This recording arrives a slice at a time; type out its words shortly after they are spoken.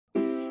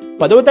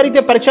10వ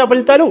తరగతి పరీక్షా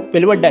ఫలితాలు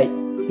వెలువడ్డాయి.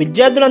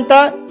 విద్యార్థులంతా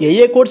ఏ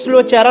కోర్సులో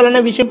చేరాలన్న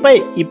విషయంపై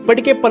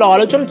ఇప్పటికే పలు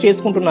ఆలోచనలు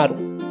చేసుకుంటున్నారు.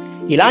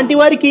 ఇలాంటి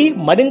వారికి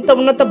మరింత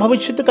ఉన్నత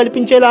భవిష్యత్తు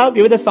కల్పించేలా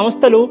వివిధ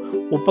సంస్థలు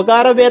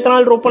ఉపకార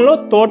వేతనాల రూపంలో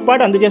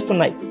తోడ్పాటు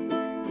అందజేస్తున్నాయి.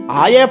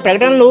 ఆయా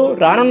ప్రకటనలు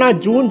రానున్న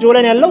జూన్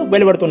జూలై నెలలో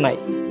వెలువడుతున్నాయి.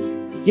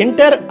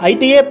 ఇంటర్,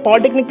 ITI,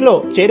 పాలిటెక్నిక్లో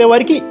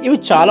చేరేవారికి ఇవి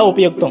చాలా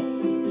ఉపయుక్తం.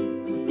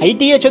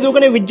 ITI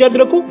చదువుకునే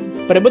విద్యార్థులకు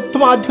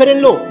ప్రభుత్వం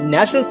ఆధ్వర్యంలో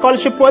నేషనల్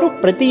స్కాలర్షిప్ వారు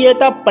ప్రతి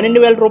ఏటా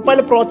 12,000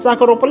 రూపాయల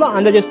ప్రోత్సాహక రూపంలో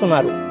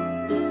అందజేస్తున్నారు.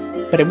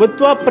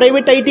 ప్రభుత్వ,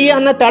 ప్రైవేట్ ITI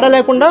అన్న తేడా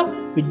లేకుండా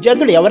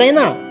విద్యార్థులు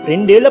ఎవరైనా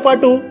 2 ఏళ్ల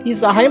పాటు ఈ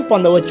సహాయం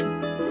పొందవచ్చు.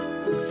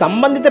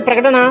 సంబంధిత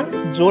ప్రకటన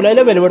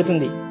జూలైలో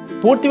వెలువడుతుంది.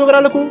 పూర్తి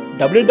వివరాలకు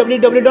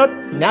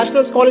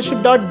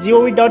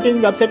www.nationalscholarship.gov.in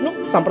వెబ్సైట్ను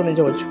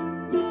సంప్రదించవచ్చు.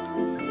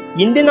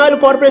 ఇండియన్ ఆయిల్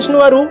కార్పొరేషన్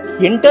వారు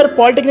ఇంటర్,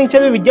 పాలిటెక్నిక్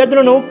చదివే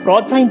విద్యార్థులను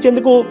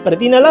ప్రోత్సహించేందుకు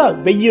ప్రతి నెల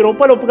 1000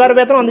 రూపాయల ఉపకార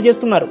వేతనం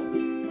అందజేస్తున్నారు.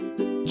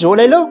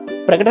 జూలైలో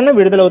ప్రకటన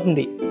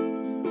విడుదలవుతుంది.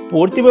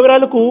 పూర్తి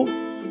వివరాలకు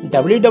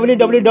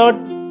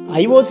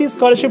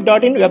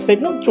www.iocscholarship.in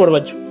వెబ్సైట్ను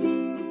చూడవచ్చు.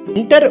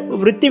 ఇంటర్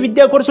వృత్తి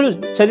విద్యా కోర్సులు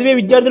చదివే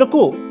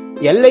విద్యార్థులకు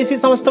LIC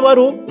సంస్థ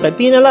వారు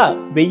ప్రతి నెల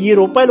 1000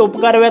 రూపాయల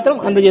ఉపకార వేతనం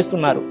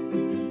అందజేస్తున్నారు.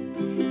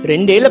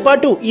 2 ఏళ్ల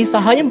పాటు ఈ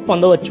సహాయం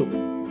పొందవచ్చు.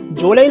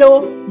 జూలైలో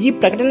ఈ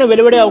ప్రకటన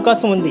వెలువడే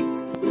అవకాశం ఉంది.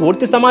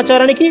 పూర్తి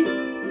సమాచారానికి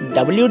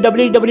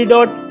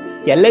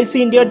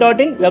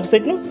www.licindia.in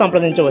వెబ్సైట్ను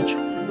సంప్రదించవచ్చు.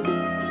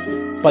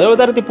 10వ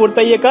తరగతి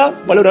పూర్తయ్యాక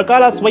పలు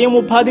రకాల స్వయం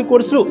ఉపాధి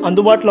కోర్సులు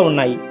అందుబాటులో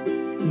ఉన్నాయి.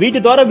 వీటి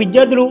ద్వారా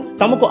విద్యార్థులు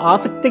తమకు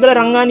ఆసక్తిగల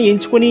రంగాన్ని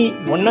ఎంచుకుని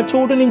ఉన్న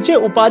చోటు నుంచే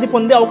ఉపాధి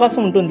పొందే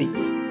అవకాశం ఉంటుంది.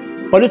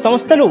 పలు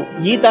సంస్థలు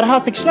ఈ తరహా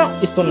శిక్షణ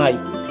ఇస్తున్నాయి.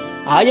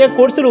 ఆయా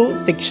కోర్సులు,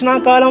 శిక్షణా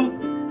కాలం,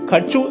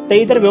 ఖర్చు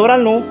తదితర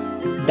వివరాలను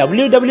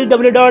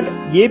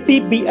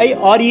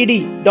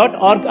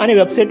www.appbired.org అనే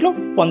వెబ్సైట్లో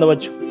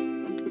పొందవచ్చు.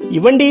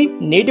 ఇవ్వండి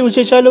నేటి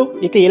విశేషాలు.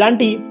 ఇక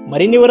ఇలాంటి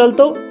మరిన్ని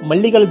వివరాలతో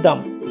మళ్ళీ కలుద్దాం.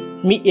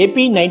 మీ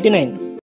AP99.